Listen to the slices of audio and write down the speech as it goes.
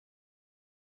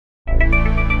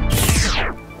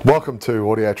Welcome to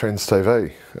AudioTrends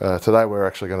TV. Today we're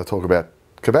actually going to talk about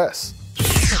Cabasse.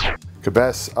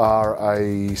 Cabasse are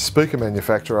a speaker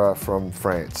manufacturer from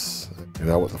France. You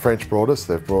know what the French brought us?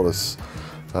 They've brought us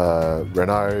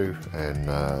Renault and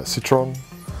Citroën.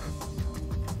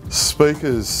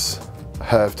 Speakers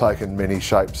have taken many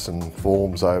shapes and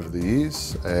forms over the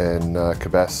years, and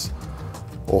Cabasse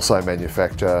also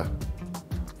manufacture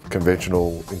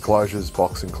conventional enclosures,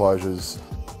 box enclosures,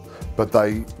 but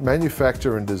they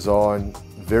manufacture and design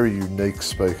very unique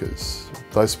speakers.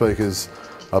 Those speakers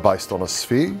are based on a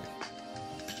sphere,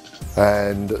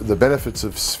 and the benefits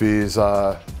of spheres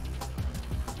are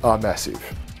massive.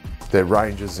 Their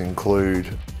ranges include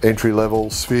entry-level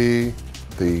sphere,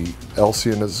 the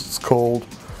Alcyon as it's called,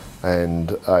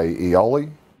 and a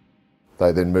Aeoli.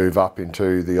 They then move up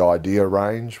into the Idea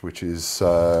range, which is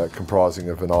comprising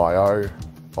of an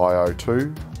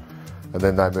IO2, and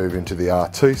then they move into the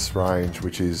Artiste range,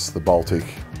 which is the Baltic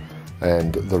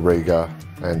and the Riga,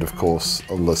 and of course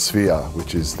La Sphere,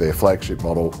 which is their flagship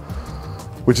model,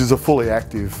 which is a fully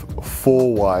active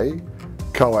four-way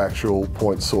coaxial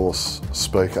point source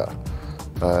speaker.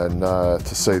 And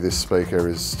to see this speaker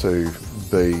is to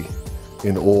be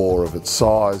in awe of its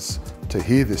size. To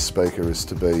hear this speaker is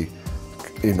to be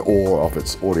in awe of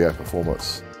its audio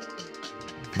performance.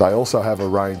 They also have a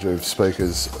range of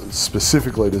speakers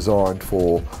specifically designed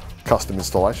for custom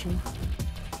installation.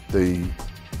 The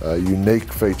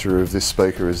unique feature of this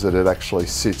speaker is that it actually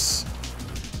sits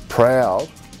proud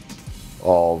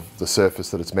of the surface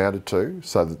that it's mounted to,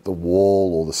 so that the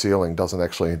wall or the ceiling doesn't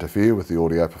actually interfere with the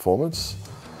audio performance.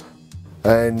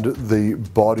 And the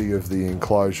body of the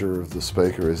enclosure of the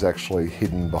speaker is actually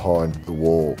hidden behind the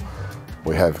wall.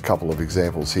 We have a couple of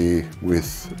examples here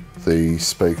with the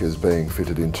speakers being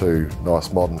fitted into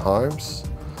nice modern homes.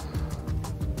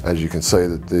 As you can see,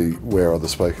 where are the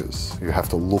speakers? You have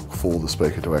to look for the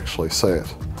speaker to actually see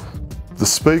it. The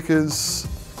speakers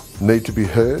need to be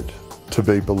heard to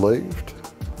be believed.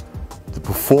 The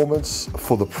performance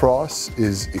for the price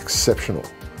is exceptional.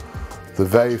 The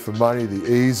value for money, the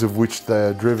ease of which they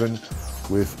are driven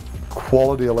with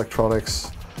quality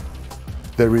electronics,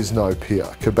 there is no peer.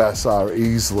 Cabasse are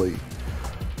easily,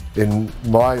 in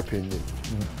my opinion,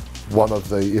 one of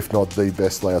the, if not the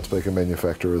best loudspeaker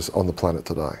manufacturers on the planet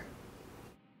today.